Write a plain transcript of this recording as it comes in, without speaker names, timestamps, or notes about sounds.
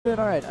Doing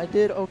alright. I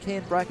did okay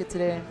in bracket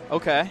today.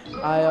 Okay.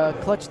 I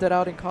clutched it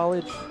out in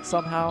college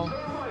somehow.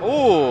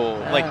 Oh,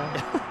 like,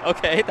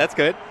 okay, that's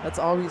good. That's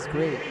always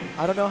great.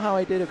 I don't know how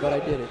I did it, but I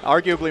did it.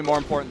 Arguably more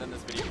important than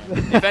this video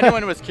game. If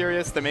anyone was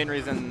curious, the main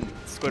reason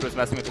Squid was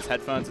messing with his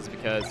headphones is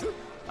because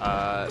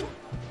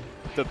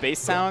the bass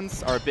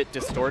sounds are a bit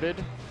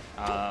distorted.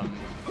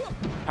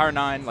 Power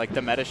 9, like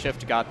the meta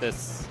shift, got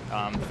this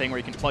thing where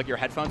you can plug your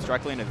headphones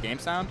directly into the game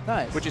sound,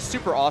 Nice. which is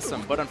super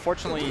awesome. But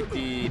unfortunately,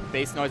 the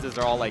bass noises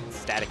are all like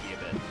staticky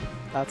a bit.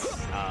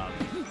 That's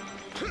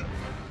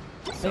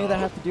So maybe that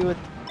have to do with.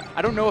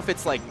 I don't know if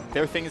it's like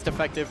their thing is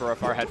defective or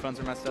if our headphones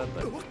are messed up.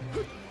 But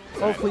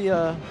Hopefully,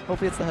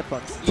 hopefully it's the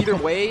headphones. either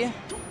way,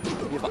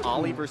 we have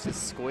Ollie versus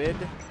Squid.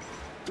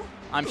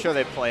 I'm sure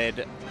they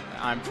played.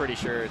 I'm pretty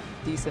sure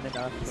Decent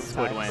enough.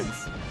 Squid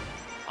wins.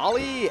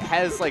 Ollie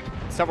has like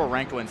several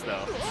ranked wins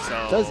though.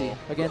 So Does he?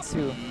 Against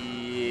who?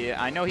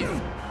 I know he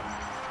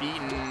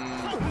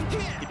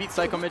beat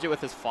Psycho Midget with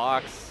his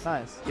Fox.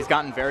 Nice. He's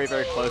gotten very,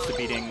 very close to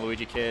beating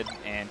Luigi Kid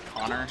and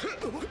Connor.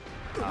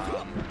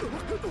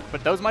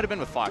 But those might have been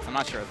with Fox. I'm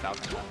not sure if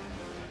Falcon.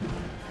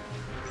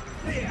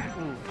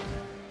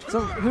 So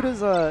who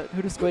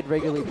does Squid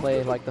regularly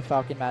play, like the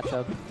Falcon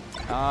matchup?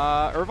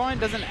 Irvine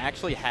doesn't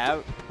actually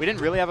have. We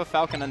didn't really have a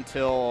Falcon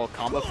until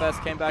Combo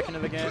Fest came back into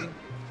the game.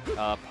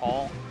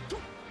 Paul.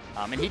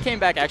 And he came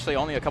back actually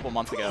only a couple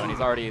months ago, and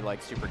he's already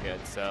like super good.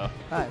 So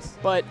Nice.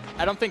 But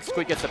I don't think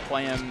Squid gets to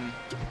play him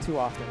Too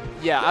often.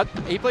 Yeah,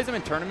 he plays him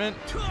in tournament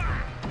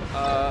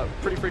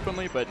pretty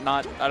frequently, but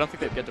not. I don't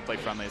think they get to play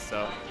friendlies.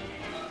 So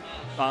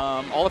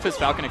all of his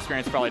Falcon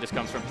experience probably just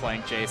comes from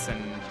playing Jace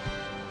and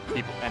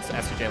people and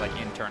S2J like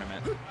in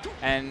tournament.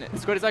 And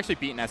Squid has actually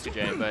beaten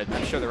S2J, but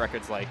I'm sure the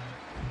record's like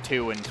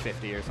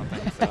 2-50 or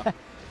something. So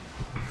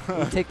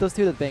You take those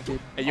two to the bank, dude.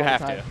 you all the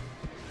have time.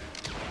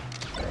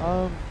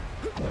 to.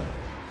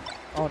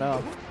 Oh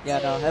no. Yeah,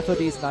 no.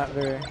 FOD's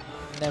never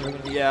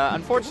gonna be. Yeah,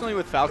 unfortunately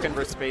with Falcon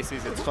versus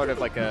Spaceys, it's sort of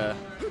like a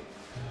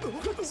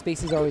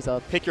Spacey's always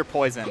up. pick your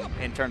poison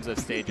in terms of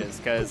stages,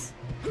 because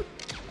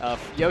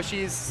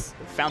Yoshi's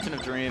Fountain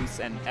of Dreams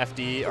and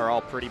FD are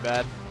all pretty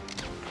bad.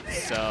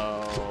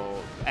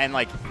 So, and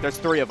like, there's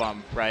 3 of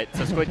them, right?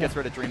 So Squid gets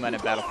rid of Dreamland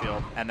and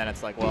Battlefield, and then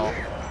it's like, well,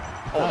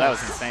 oh, that was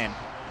insane.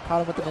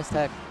 Caught him with the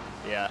mistech.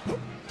 Yeah.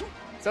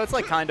 So it's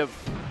like kind of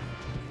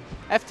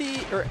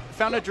FD or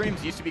Fountain of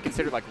Dreams used to be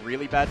considered like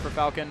really bad for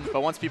Falcon,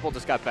 but once people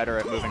just got better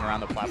at moving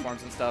around the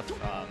platforms and stuff,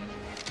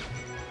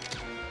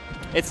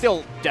 it's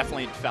still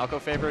definitely Falco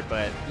favored,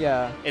 but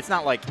Yeah. it's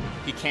not like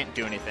he can't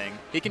do anything.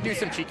 He can do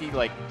some cheeky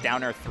like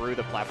downer through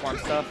the platform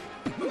stuff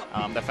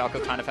that Falco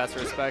kind of has to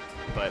respect,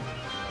 but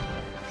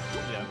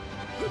yeah.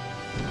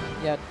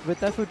 Yeah, with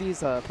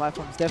FOD's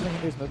platforms definitely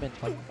hinders movement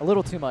like a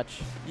little too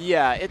much.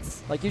 Yeah,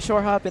 it's Like you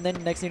short hop and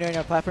then next thing you know you're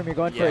on a platform, you're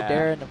going for a Yeah.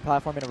 dare and the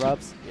platform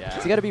interrupts. yeah.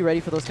 So you gotta be ready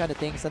for those kind of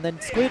things. And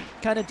then Squid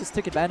kind of just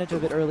took advantage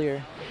of it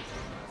earlier.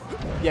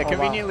 Yeah, Oh, wow.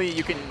 conveniently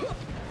you can,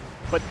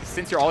 but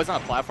since you're always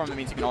on a platform, that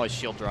means you can always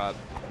shield drop.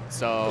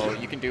 So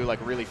you can do like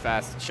really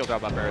fast shield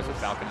drop up airs with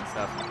Falcon and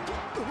stuff.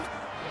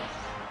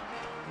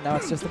 Now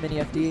it's just a mini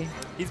FD.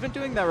 He's been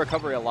doing that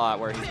recovery a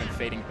lot where he's been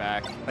fading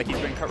back. Like he's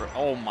been covering,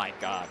 oh my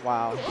god.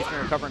 Wow. He's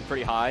been recovering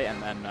pretty high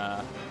and then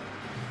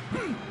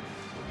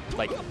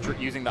like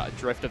using the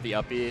drift of the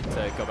up B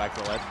to go back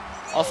to the ledge.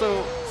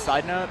 Also,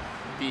 side note,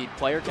 the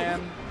player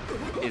cam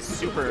is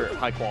super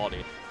high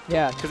quality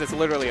Yeah. because it's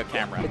literally a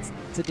camera. It's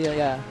a deal,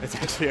 yeah. It's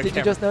actually a Did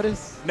camera. you just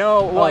notice?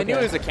 No, well, Oh, I knew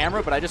okay. it was a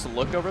camera, but I just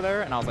looked over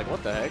there and I was like,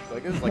 what the heck?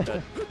 Like, this is like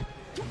the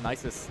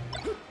nicest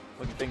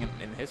looking thing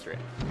in history.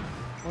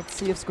 Let's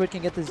see if Squid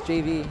can get this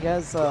JV. He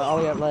has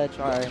Ollie at ledge.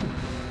 Alright.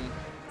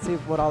 Let's see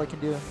what Ollie can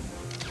do.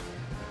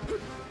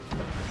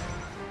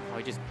 Oh,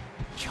 he just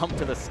jumped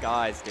to the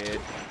skies, dude.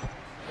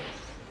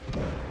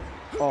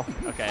 Oh.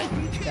 Okay.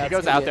 He That's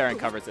goes gonna out be there it. and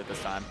covers it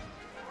this time.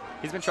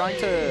 He's been trying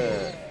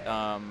to,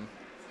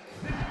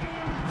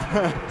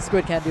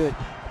 Squid can't do it.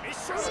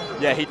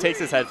 yeah, he takes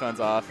his headphones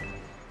off.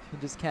 He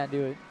just can't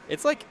do it.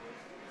 It's like,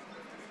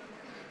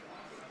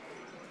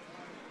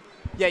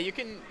 yeah, you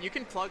can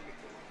plug,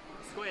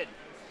 Squid,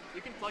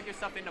 you can plug your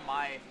stuff into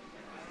my,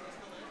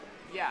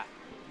 yeah,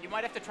 you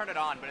might have to turn it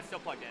on, but it's still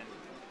plugged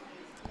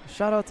in.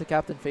 Shout out to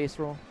Captain Face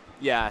Roll.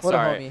 Yeah, What a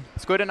sorry. homie.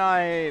 Squid and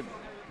I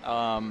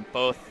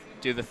both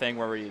do the thing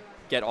where we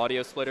get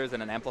audio splitters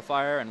and an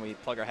amplifier and we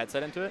plug our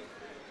headset into it.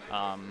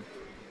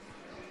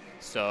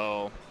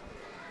 So,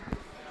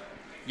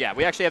 yeah,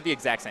 we actually have the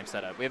exact same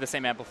setup. We have the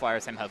same amplifier,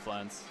 same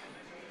headphones.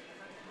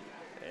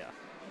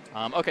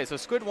 Yeah. Okay, so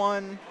Squid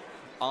won.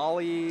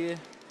 Ollie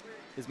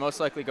is most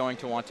likely going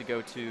to want to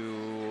go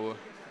to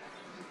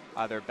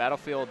either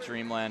Battlefield,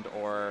 Dreamland,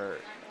 or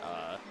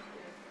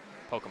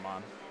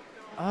Pokemon.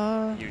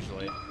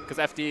 Usually. Because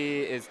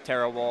FD is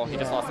terrible. He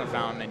just Yeah. lost the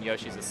Fountain, and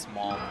Yoshi's is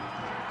small.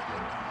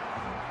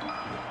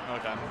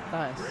 Okay.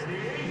 Nice.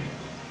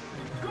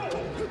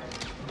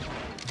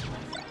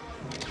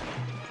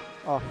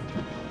 Oh.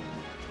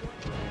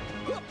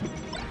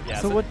 Yeah,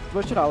 So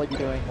what should Ollie be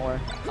doing more?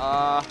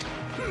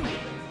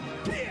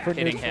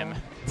 Hitting neutral? him.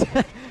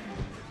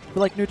 For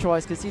like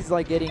neutralize, because he's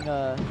like getting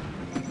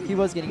He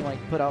was getting like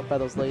put out by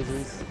those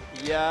lasers.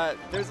 Yeah,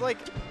 there's like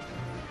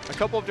a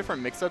couple of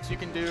different mix-ups you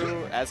can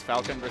do as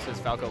Falcon versus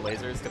Falco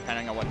lasers,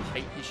 depending on what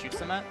height he shoots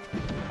them at.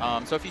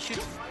 So if he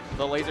shoots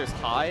the lasers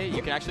high,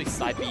 you can actually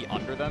side B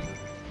under them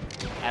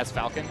as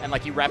Falcon, and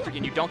like you wrap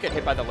and you don't get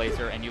hit by the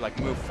laser, and you like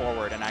move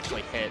forward and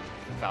actually hit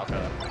Falco.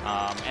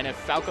 And if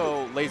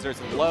Falco lasers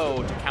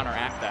low to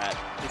counteract that,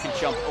 you can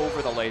jump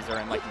over the laser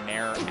and like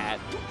nair at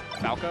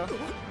Falco.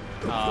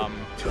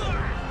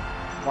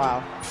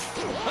 Wow.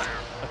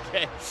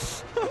 Okay.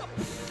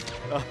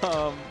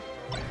 I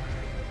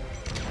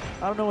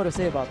don't know what to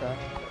say about that,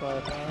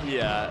 but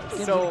yeah.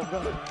 So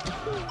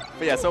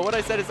what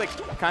I said is like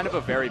kind of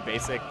a very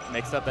basic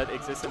mix-up that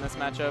exists in this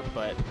matchup,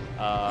 but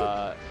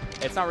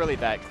it's not really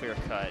that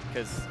clear-cut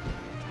because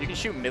you can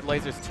shoot mid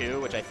lasers too,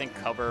 which I think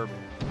cover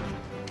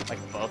like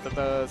both of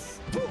those.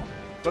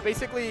 But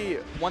basically,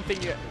 one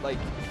thing you like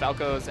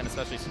Falcos and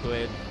especially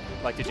Squid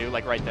like to do,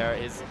 like right there,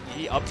 is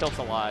he up tilts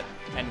a lot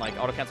and like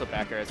auto cancel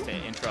back airs to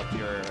interrupt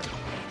your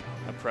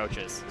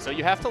approaches. So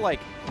you have to like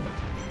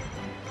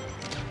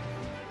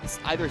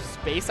either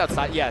space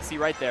outside. Yeah, see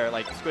right there,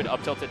 like Squid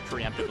up tilted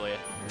preemptively,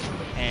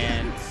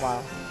 and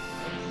wow,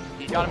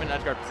 he got him in an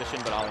edge guard position,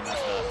 but Ollie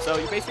messed up. So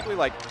you basically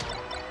like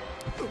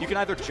you can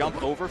either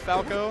jump over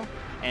Falco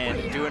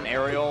and do an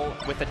aerial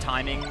with the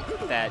timing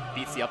that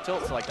beats the up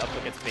tilt, so like the up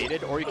tilt gets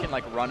faded, or you can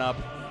like run up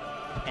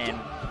and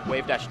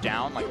wave dash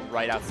down like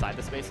right outside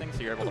the spacing, so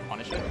you're able to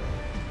punish it.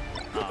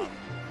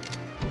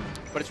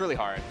 But it's really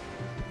hard.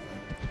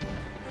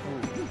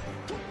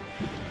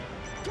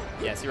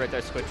 Yeah, see right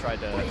there, Squid tried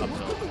to up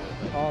tilt.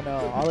 Oh no,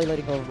 Ollie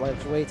letting go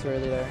ledge way too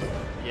early there.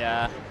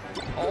 Yeah.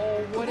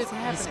 Oh, what is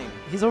happening?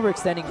 He's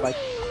overextending, like,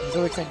 he's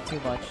overextending too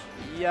much.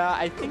 Yeah,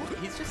 I think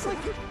he's just like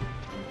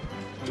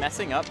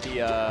messing up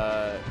the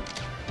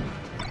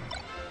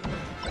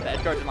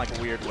edge guards in like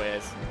weird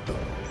ways.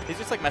 He's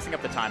just like messing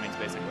up the timings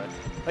basically.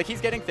 Like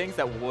he's getting things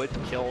that would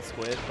kill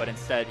Squid, but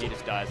instead he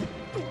just dies.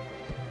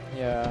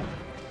 Yeah.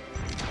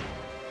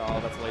 Oh,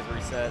 that's a laser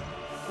reset.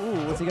 Ooh,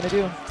 what's he gonna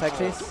do? Tech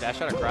chase? Dash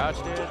out of crouch,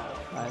 dude.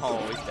 Nice. Oh,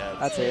 he's dead.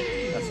 That's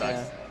it. That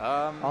sucks.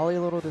 Yeah. Ollie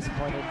a little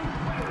disappointed.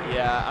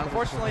 Yeah,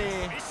 unfortunately,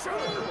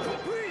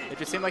 it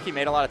just seemed like he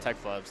made a lot of tech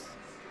flubs.